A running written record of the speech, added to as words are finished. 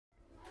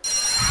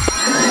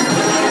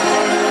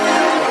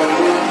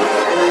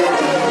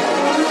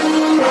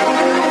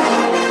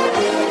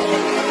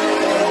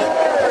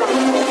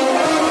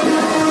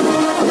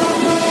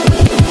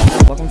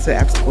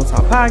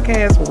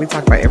podcast where we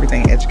talk about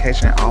everything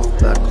education off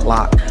the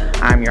clock.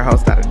 I'm your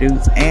host, Dr.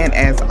 Dukes, and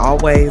as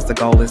always, the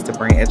goal is to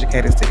bring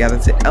educators together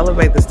to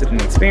elevate the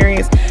student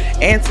experience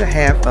and to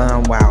have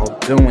fun while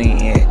doing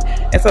it.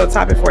 And so the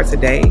topic for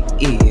today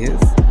is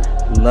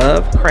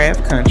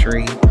Lovecraft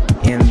Country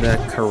in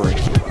the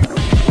curriculum.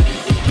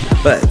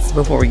 But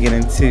before we get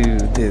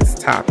into this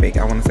topic,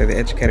 I want to say the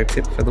educator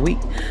tip for the week.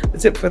 The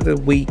tip for the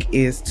week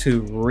is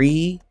to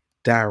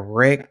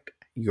redirect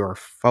your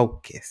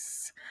focus.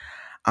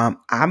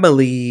 I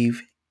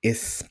believe,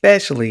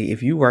 especially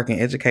if you work in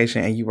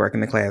education and you work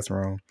in the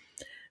classroom,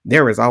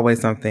 there is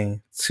always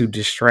something to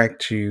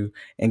distract you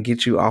and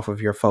get you off of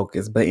your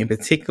focus. But in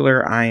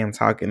particular, I am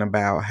talking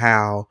about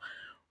how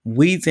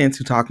we tend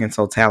to talk in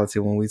totality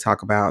when we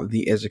talk about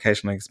the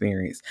educational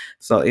experience.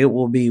 So it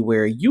will be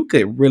where you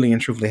could really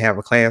and truthfully have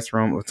a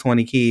classroom of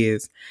 20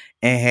 kids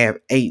and have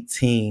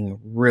 18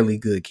 really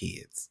good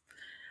kids.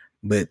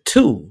 But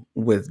 2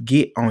 would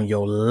get on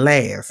your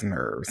last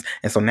nerves.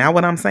 And so now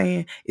what I'm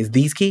saying is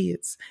these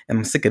kids, and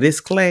I'm sick of this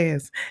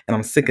class, and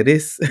I'm sick of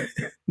this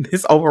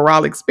this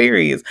overall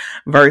experience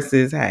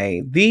versus,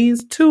 hey,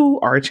 these 2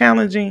 are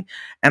challenging,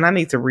 and I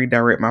need to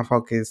redirect my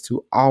focus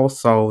to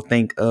also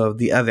think of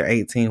the other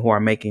 18 who are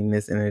making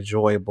this an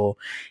enjoyable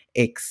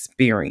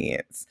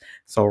experience.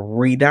 So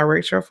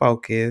redirect your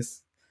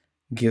focus,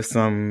 give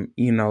some,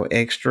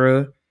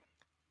 extra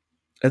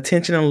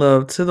attention and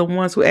love to the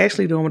ones who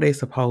actually doing what they're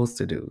supposed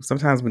to do.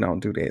 Sometimes we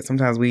don't do that.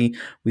 Sometimes we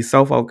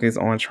so focus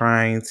on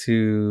trying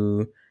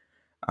to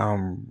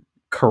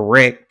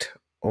correct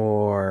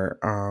or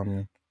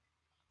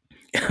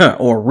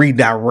or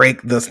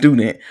redirect the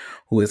student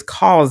who is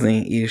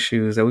causing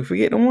issues that we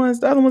forget the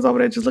other ones over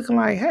there just looking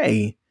like,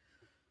 hey,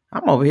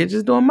 I'm over here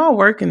just doing my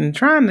work and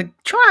trying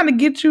to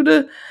get you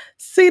to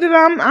see that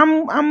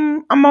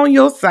I'm on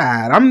your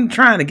side. I'm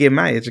trying to get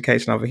my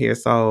education over here.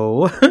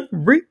 So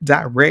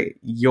redirect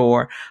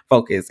your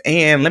focus.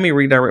 And let me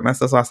redirect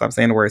myself so I stop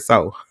saying the word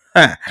so.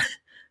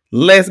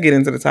 Let's get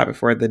into the topic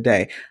for the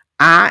day.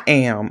 I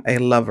am a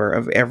lover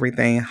of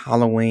everything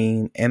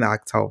Halloween in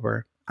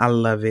October. I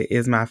love it.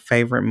 It's my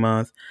favorite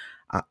month.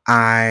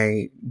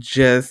 I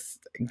just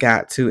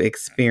got to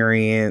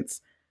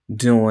experience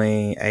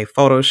doing a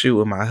photo shoot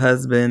with my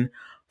husband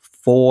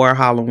for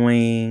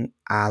Halloween.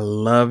 I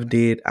loved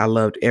it. I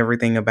loved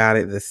everything about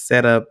it. The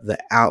setup, the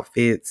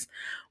outfits.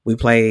 We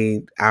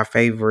played our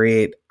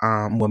favorite,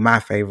 my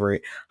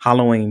favorite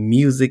Halloween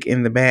music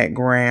in the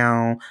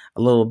background,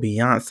 a little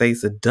Beyonce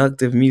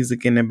seductive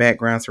music in the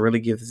background to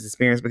really give this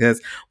experience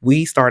because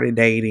we started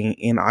dating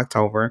in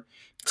October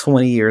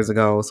 20 years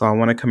ago. So I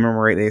want to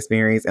commemorate the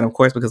experience. And of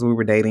course, because we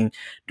were dating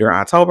during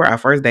October, our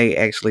first date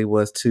actually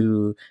was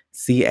to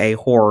see a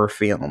horror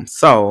film.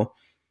 So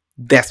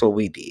that's what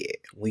we did.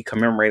 We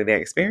commemorated that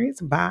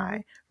experience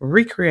by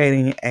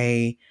recreating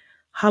a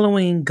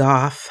Halloween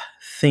goth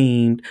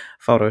themed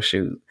photo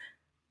shoot.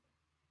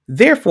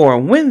 Therefore,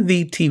 when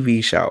the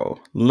TV show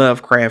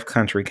Lovecraft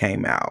Country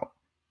came out,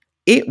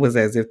 it was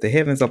as if the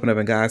heavens opened up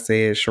and God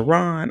said,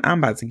 Sharon, I'm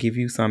about to give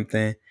you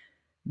something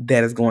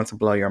that is going to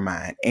blow your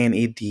mind. And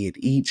it did.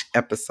 Each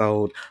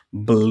episode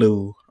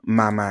blew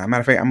my mind. Matter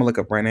of fact, I'm gonna look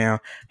up right now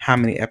how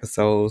many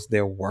episodes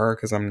there were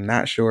because I'm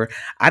not sure.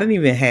 I didn't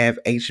even have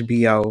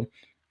HBO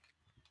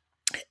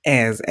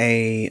as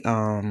a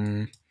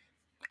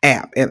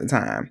app at the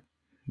time.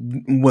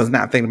 Was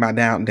not thinking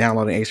about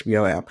downloading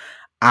HBO app.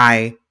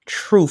 I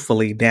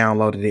truthfully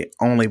downloaded it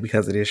only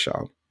because of this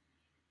show.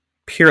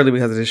 Purely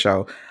because of this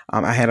show.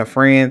 I had a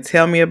friend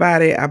tell me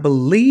about it. I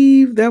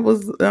believe that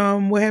was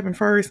what happened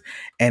first.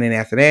 And then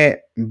after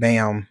that,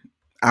 bam,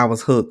 I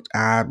was hooked.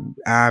 I've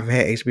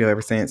had HBO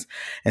ever since.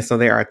 And so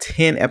there are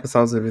 10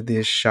 episodes of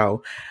this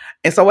show.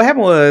 And so what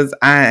happened was,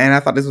 I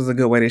thought this was a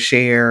good way to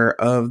share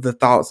of the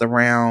thoughts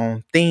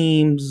around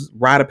themes,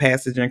 rite of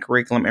passage and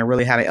curriculum, and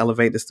really how to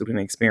elevate the student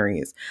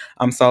experience.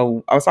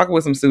 So I was talking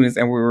with some students,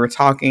 and we were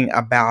talking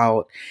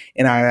about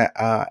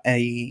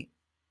a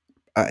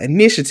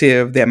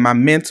initiative that my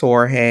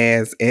mentor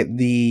has at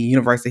the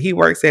university he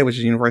works at, which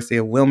is University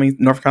of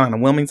North Carolina,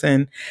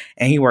 Wilmington,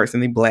 and he works in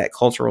the Black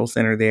Cultural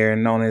Center there,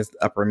 known as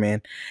Upper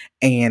Men,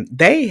 and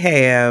they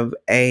have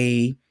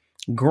a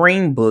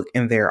green book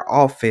in their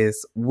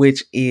office,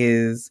 which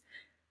is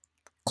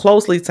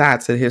closely tied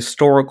to the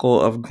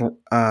historical of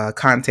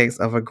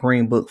context of a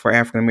green book for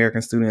African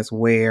American students,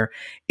 where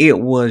it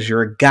was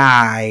your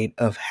guide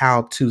of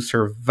how to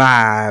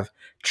survive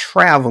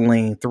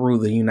traveling through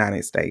the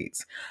United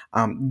States.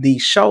 The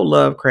show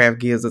Lovecraft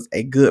gives us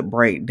a good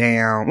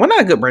breakdown. Well,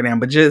 not a good breakdown,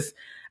 but just,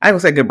 I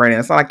would say good breakdown.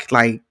 It's not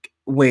like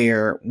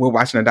where we're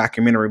watching a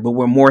documentary, but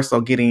we're more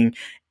so getting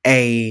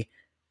a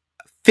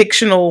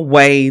fictional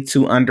way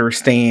to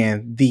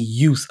understand the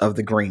use of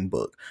the green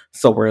book.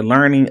 So we're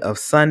learning of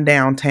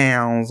sundown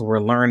towns, we're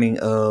learning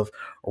of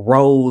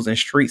roads and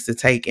streets to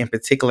take in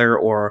particular,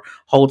 or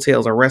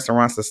hotels or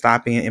restaurants to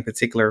stop in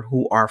particular,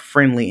 who are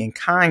friendly and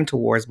kind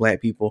towards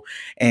Black people.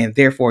 And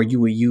therefore you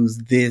would use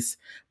this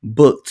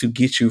book to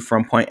get you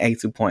from point A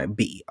to point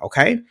B.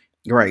 Okay,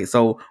 great.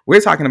 So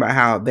we're talking about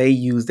how they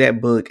use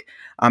that book,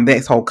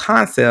 that whole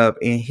concept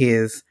in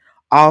his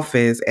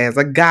office as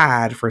a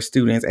guide for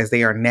students as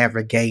they are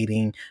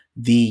navigating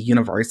the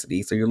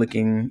university. So you're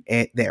looking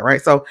at that,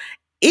 right? So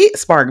it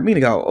sparked me to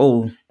go,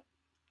 oh,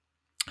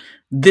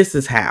 this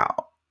is how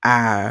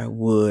I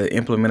would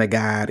implement a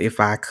guide if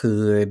I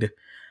could,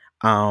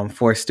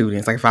 for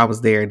students. Like if I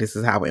was there, this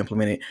is how I would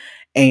implement it.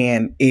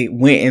 And it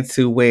went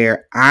into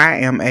where I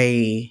am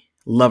a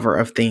lover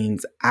of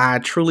themes. I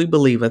truly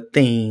believe a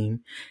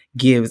theme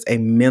gives a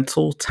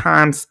mental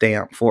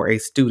timestamp for a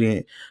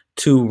student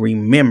to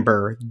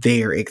remember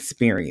their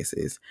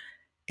experiences.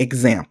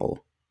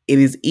 Example, it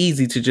is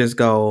easy to just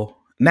go,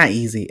 not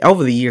easy.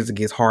 Over the years, it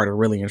gets harder,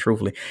 really and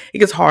truthfully. It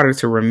gets harder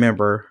to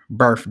remember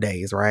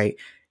birthdays, right?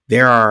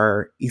 There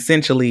are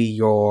essentially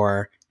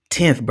your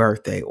 10th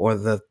birthday or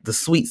the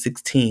sweet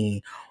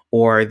 16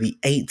 or the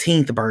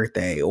 18th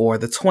birthday or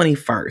the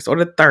 21st or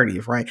the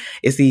 30th, right?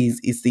 It's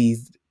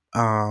these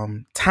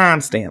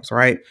timestamps,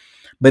 right?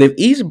 But if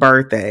each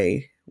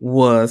birthday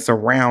was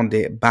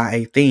surrounded by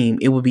a theme,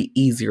 it would be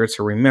easier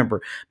to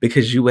remember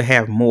because you would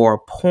have more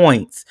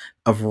points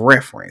of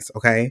reference.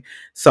 Okay.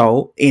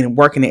 So in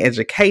working in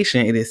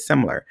education, it is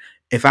similar.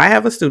 If I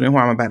have a student who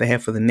I'm about to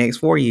have for the next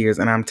 4 years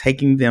and I'm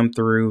taking them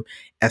through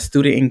a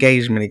student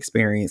engagement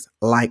experience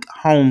like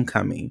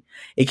homecoming,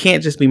 it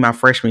can't just be my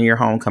freshman year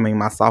homecoming,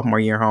 my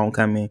sophomore year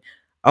homecoming.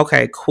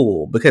 Okay,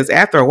 cool. Because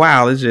after a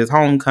while, it's just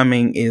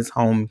homecoming is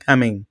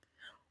homecoming.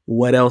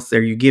 What else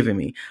are you giving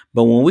me?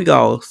 But when we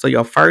go, so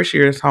your first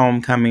year's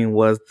homecoming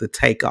was the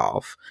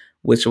takeoff,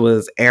 which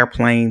was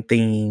airplane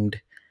themed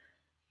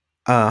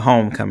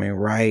homecoming,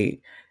 right?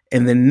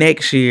 And the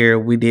next year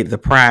we did the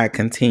Pride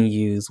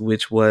Continues,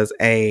 which was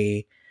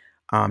a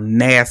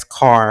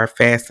NASCAR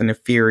Fast and the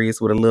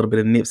Furious with a little bit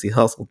of Nipsey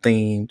Hussle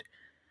themed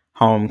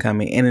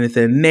homecoming. And then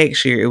the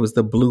next year, it was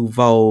the Blue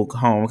Vogue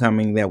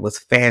homecoming that was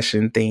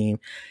fashion themed.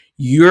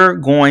 You're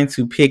going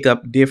to pick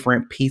up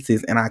different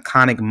pieces and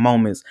iconic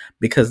moments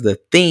because the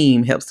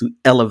theme helps to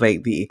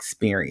elevate the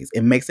experience.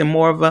 It makes it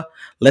more of a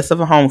less of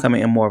a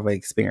homecoming and more of an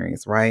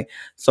experience, right?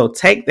 So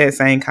take that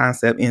same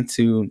concept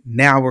into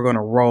now we're going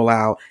to roll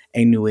out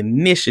a new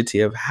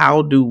initiative.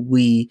 How do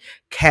we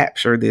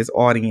capture this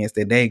audience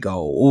that they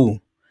go, ooh,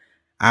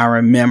 I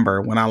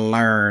remember when I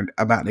learned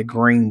about the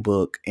Green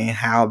Book and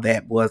how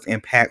that was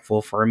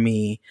impactful for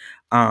me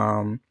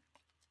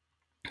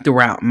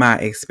throughout my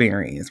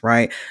experience,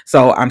 right?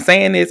 So I'm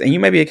saying this, and you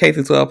may be a K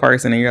through 12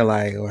 person, and you're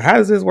like, well, how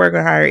does this work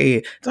with higher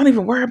ed? Don't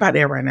even worry about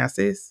that right now,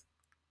 sis,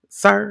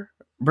 sir,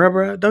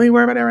 bruh. Don't even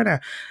worry about that right now.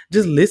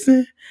 Just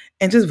listen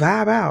and just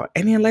vibe out.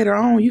 And then later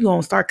on, you're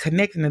going to start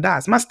connecting the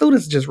dots. My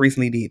students just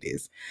recently did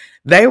this.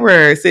 They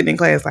were sitting in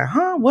class like,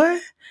 huh,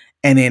 what?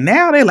 And then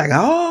now they're like,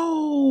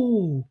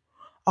 oh,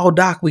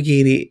 doc, we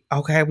get it.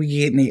 Okay, we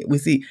getting it. We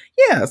see.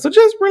 Yeah, so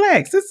just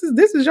relax. This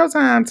is your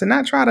time to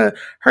not try to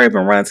hurry up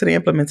and run to the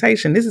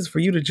implementation. This is for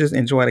you to just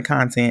enjoy the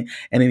content,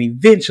 and then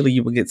eventually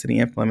you will get to the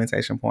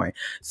implementation point.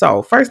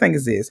 So first thing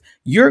is this: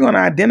 you're going to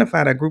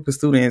identify that group of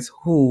students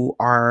who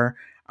are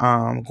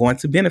going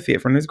to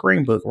benefit from this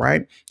Green Book,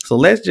 right? So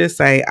let's just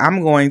say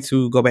I'm going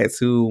to go back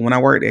to when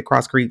I worked at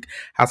Cross Creek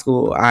High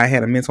School. I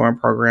had a mentoring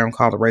program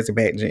called the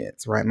Razorback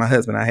Gents, right? My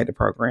husband and I had the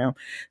program.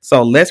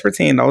 So let's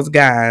pretend those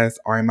guys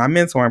are in my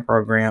mentoring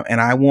program and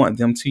I want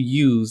them to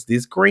use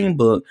this Green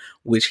Book,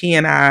 which he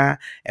and I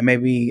and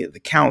maybe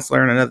the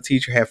counselor and another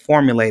teacher have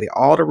formulated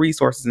all the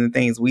resources and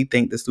things we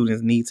think the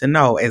students need to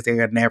know as they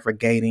are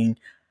navigating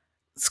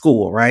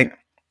school, right?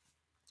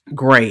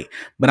 Great.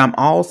 But I'm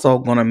also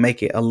going to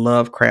make it a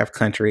Lovecraft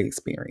Country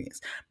experience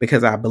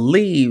because I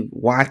believe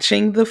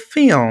watching the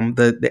film,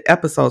 the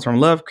episodes from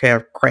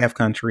Lovecraft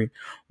Country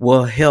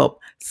will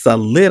help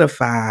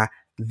solidify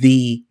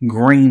the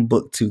Green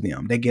Book to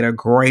them. They get a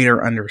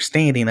greater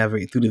understanding of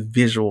it through the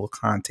visual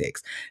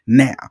context.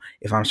 Now,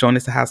 if I'm showing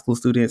this to high school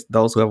students,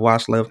 those who have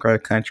watched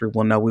Lovecraft Country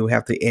will know we will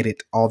have to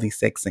edit all these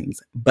sex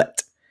scenes.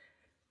 But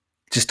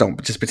just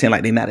pretend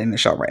like they're not in the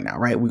show right now,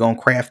 right? We're going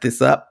to craft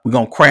this up. We're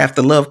going to craft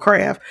the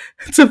Lovecraft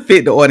to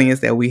fit the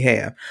audience that we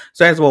have.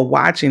 So as we're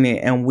watching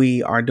it and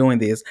we are doing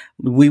this,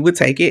 we would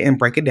take it and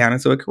break it down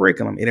into a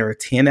curriculum. There are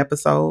 10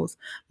 episodes.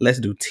 Let's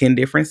do 10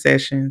 different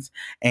sessions.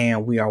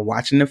 And we are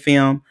watching the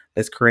film.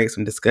 Let's create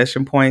some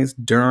discussion points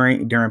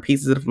during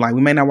pieces of, like,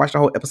 we may not watch the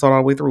whole episode all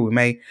the way through. We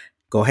may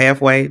go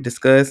halfway,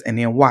 discuss, and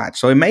then watch.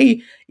 So it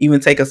may even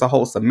take us a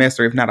whole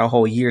semester, if not a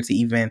whole year, to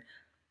even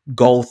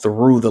go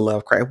through the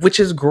Lovecraft, which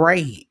is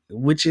great.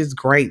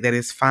 That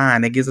is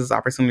fine. It gives us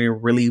opportunity to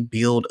really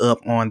build up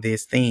on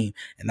this theme.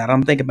 And now that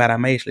I'm thinking about it, I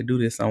may actually do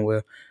this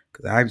somewhere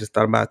because I just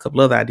thought about a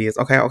couple other ideas.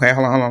 Okay, hold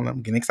on.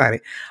 I'm getting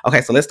excited.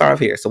 Okay, so let's start off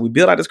here. So we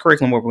build out this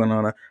curriculum where we're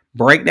going to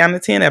break down the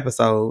 10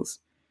 episodes.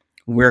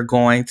 We're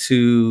going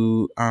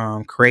to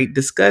create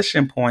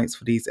discussion points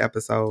for these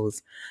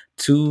episodes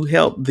to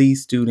help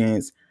these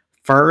students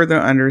further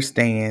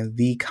understand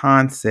the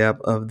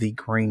concept of the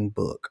Green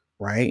Book,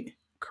 right?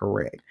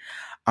 Correct.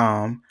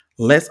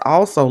 Let's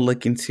also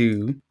look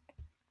into,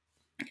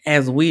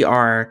 as we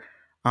are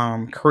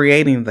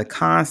creating the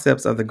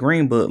concepts of the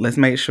Green Book, let's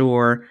make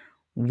sure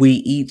we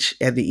each,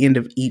 at the end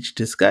of each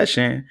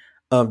discussion,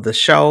 of the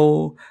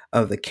show,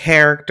 of the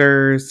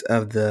characters,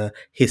 of the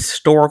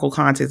historical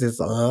context. There's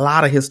a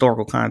lot of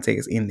historical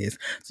context in this.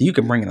 So you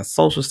can bring in a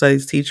social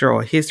studies teacher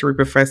or a history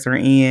professor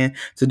in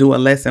to do a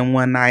lesson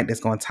one night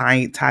that's going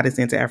to tie this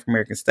into African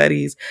American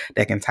studies,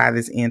 that can tie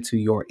this into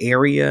your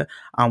area.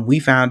 We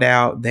found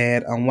out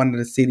that one of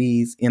the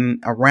cities in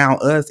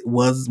around us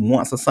was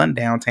once a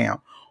sundown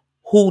town.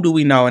 Who do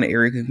we know in the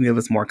area can give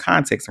us more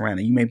context around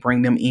it? You may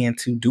bring them in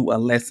to do a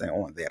lesson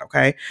on that,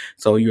 okay?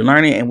 So you're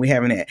learning and we're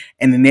having that.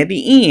 And then at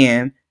the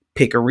end,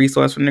 pick a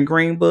resource from the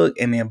green book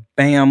and then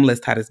bam, let's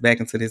tie this back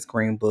into this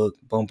green book.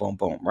 Boom, boom,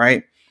 boom,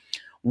 right?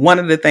 One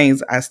of the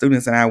things our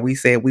students and I, we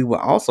said we will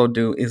also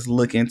do is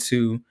look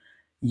into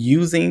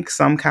using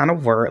some kind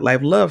of word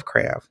like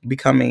Lovecraft,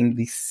 becoming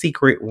the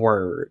secret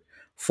word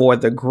for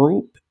the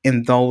group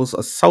and those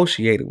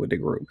associated with the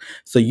group.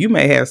 So you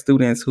may have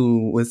students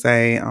who would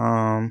say,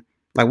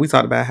 like we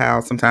talked about how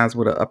sometimes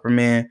with an upper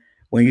man,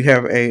 when you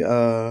have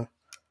uh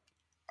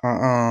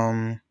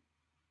um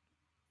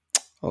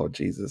oh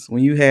Jesus,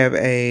 when you have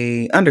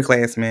a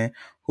underclassman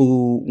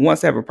who wants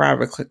to have a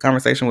private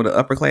conversation with an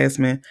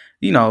upperclassman,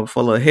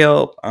 full of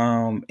help,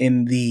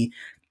 in the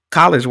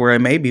college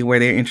world, maybe where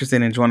they're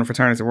interested in joining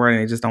fraternity world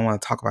and they just don't want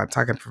to talking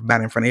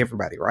about it in front of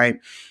everybody, right?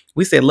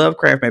 We said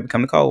Lovecraft may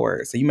become the code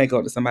word. So you may go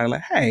up to somebody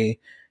like, hey,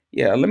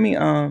 yeah, let me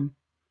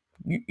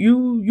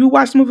you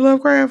watch the movie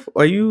Lovecraft,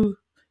 or you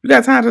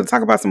got time to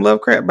talk about some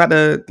Lovecraft, about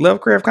the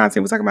Lovecraft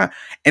content we're talking about,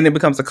 and it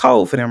becomes a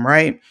code for them,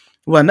 right?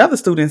 Well, another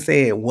student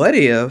said, what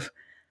if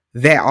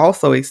that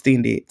also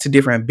extended to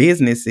different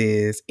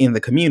businesses in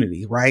the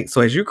community, right? So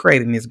as you're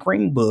creating this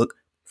green book,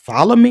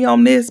 follow me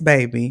on this,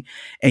 baby.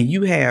 And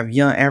you have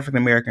young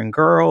African American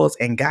girls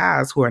and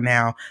guys who are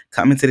now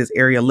coming to this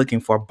area looking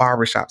for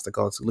barbershops to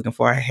go to, looking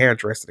for a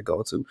hairdresser to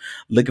go to,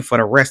 looking for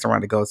the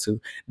restaurant to go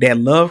to. That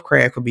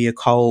Lovecraft could be a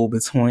code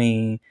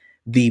between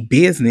the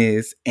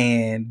business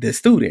and the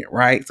student,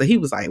 right? So he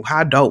was like,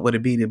 how dope would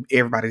it be to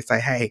everybody to say,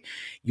 hey,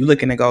 you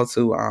looking to go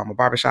to a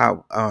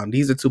barbershop?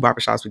 These are two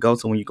barbershops we go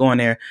to. When you go in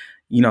there,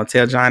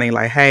 tell Johnny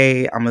like,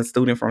 hey, I'm a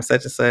student from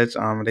such and such.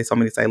 They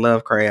told me to say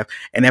Lovecraft,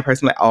 and that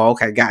person like, oh,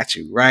 okay, got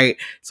you, right?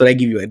 So they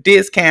give you a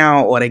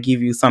discount, or they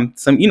give you some,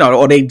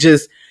 or they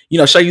just,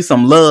 show you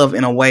some love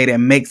in a way that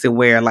makes it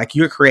where like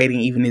you're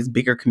creating even this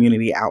bigger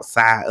community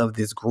outside of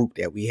this group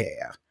that we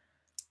have.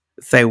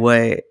 Say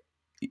what?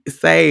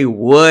 Say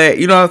what?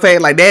 You know what I'm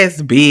saying? Like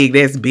that's big.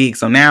 That's big.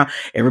 So now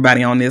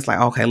everybody on this, like,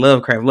 okay,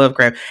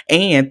 Lovecraft,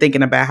 and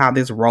thinking about how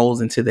this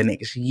rolls into the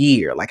next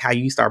year, like how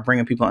you start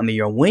bringing people under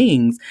your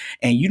wings,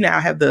 and you now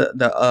have the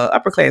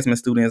upperclassmen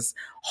students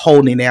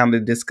holding down the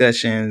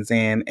discussions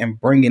and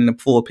bringing the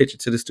full picture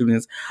to the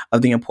students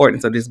of the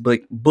importance of this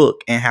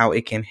book and how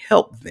it can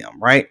help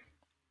them, right?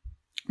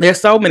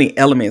 There's so many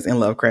elements in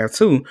Lovecraft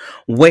too,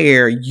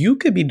 where you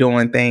could be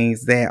doing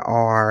things that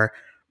are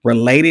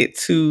related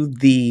to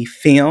the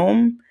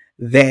film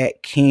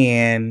that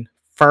can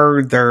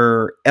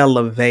further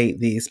elevate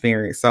the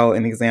experience. So,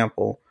 an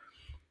example,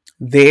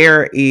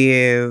 there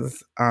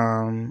is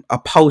a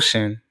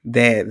potion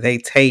that they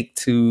take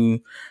to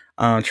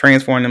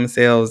transform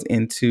themselves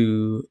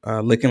into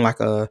looking like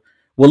a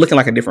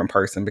different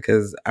person,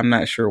 because I'm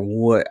not sure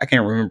I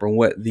can't remember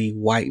what the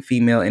white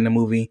female in the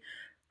movie,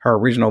 her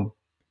original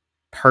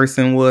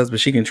person was, but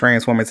she can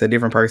transform into a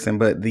different person.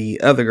 But the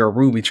other girl,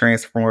 Ruby,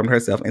 transformed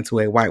herself into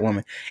a white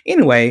woman.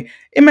 Anyway,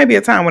 it may be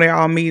a time when they're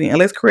all meeting and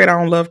let's create our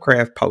own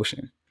Lovecraft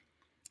potion.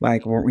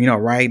 Like,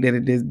 right? That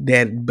it is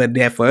that, but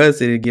that for us,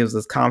 it gives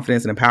us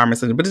confidence and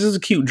empowerment. But it's just a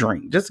cute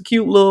drink, just a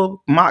cute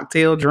little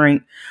mocktail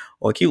drink,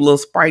 or a cute little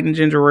Sprite and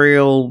ginger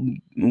ale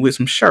with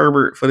some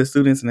sherbet for the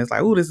students. And it's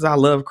like, oh, this is our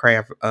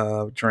Lovecraft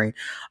drink.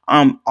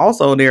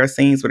 Also, there are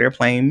scenes where they're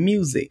playing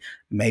music.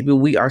 Maybe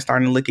we are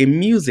starting to look at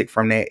music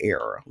from that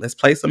era. Let's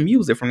play some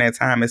music from that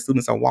time as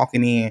students are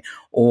walking in,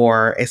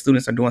 or as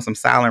students are doing some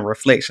silent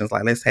reflections.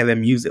 Like, let's have that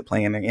music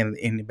playing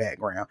in the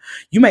background.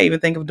 You may even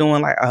think of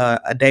doing like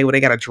a day where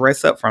they got to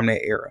dress up from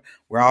that era.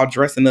 We're all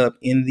dressing up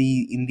in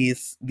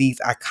these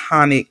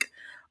iconic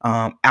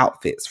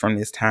outfits from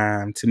this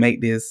time to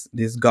make this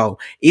go.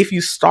 If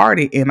you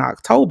started in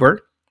October,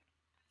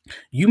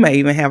 you may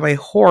even have a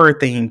horror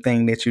theme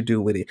thing that you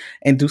do with it,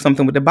 and do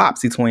something with the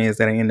Bobbsey twins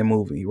that are in the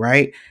movie,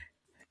 right?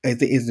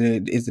 Is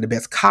it the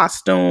best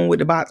costume with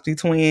the Bobbsey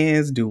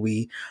twins? Do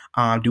we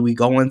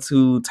go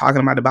into talking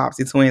about the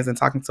Bobbsey twins and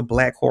talking to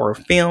black horror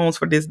films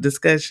for this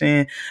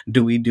discussion?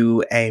 Do we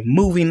do a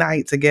movie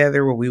night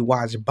together where we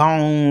watch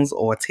Bones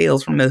or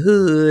Tales from the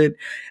Hood,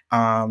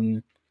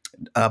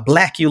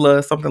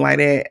 Blackula, something like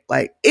that?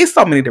 Like, it's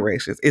so many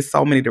directions. It's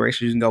so many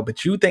directions you can go.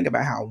 But you think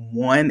about how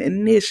one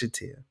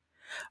initiative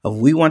of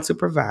we want to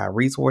provide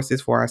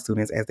resources for our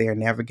students as they are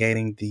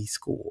navigating the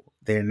school,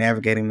 they're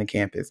navigating the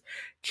campus,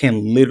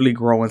 can literally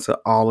grow into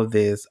all of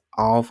this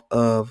off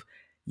of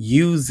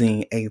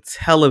using a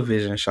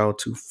television show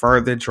to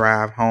further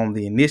drive home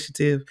the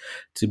initiative,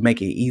 to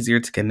make it easier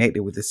to connect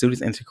it with the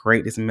students and to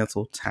create this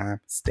mental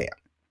time stamp.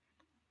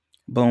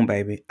 Boom,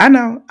 baby. I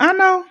know.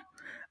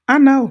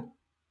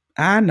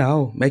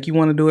 Make you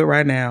want to do it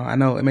right now. I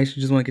know it makes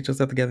you just want to get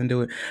yourself together and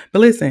do it. But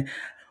listen,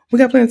 We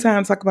got plenty of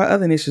time to talk about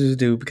other initiatives to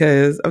do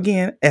because,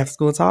 again, After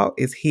School Talk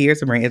is here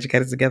to bring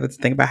educators together to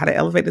think about how to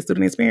elevate the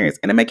student experience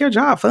and to make your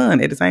job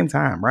fun at the same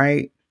time,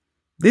 right?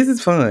 This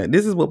is fun.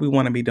 This is what we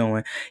want to be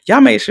doing.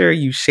 Y'all make sure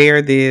you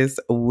share this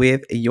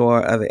with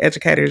your other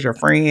educators, your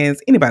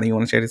friends, anybody you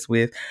want to share this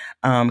with.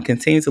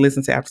 Continue to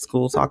listen to After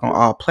School Talk on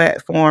all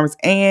platforms.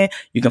 And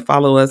you can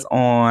follow us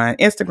on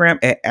Instagram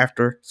at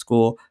After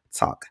School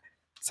Talk.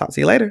 Talk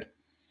to you later.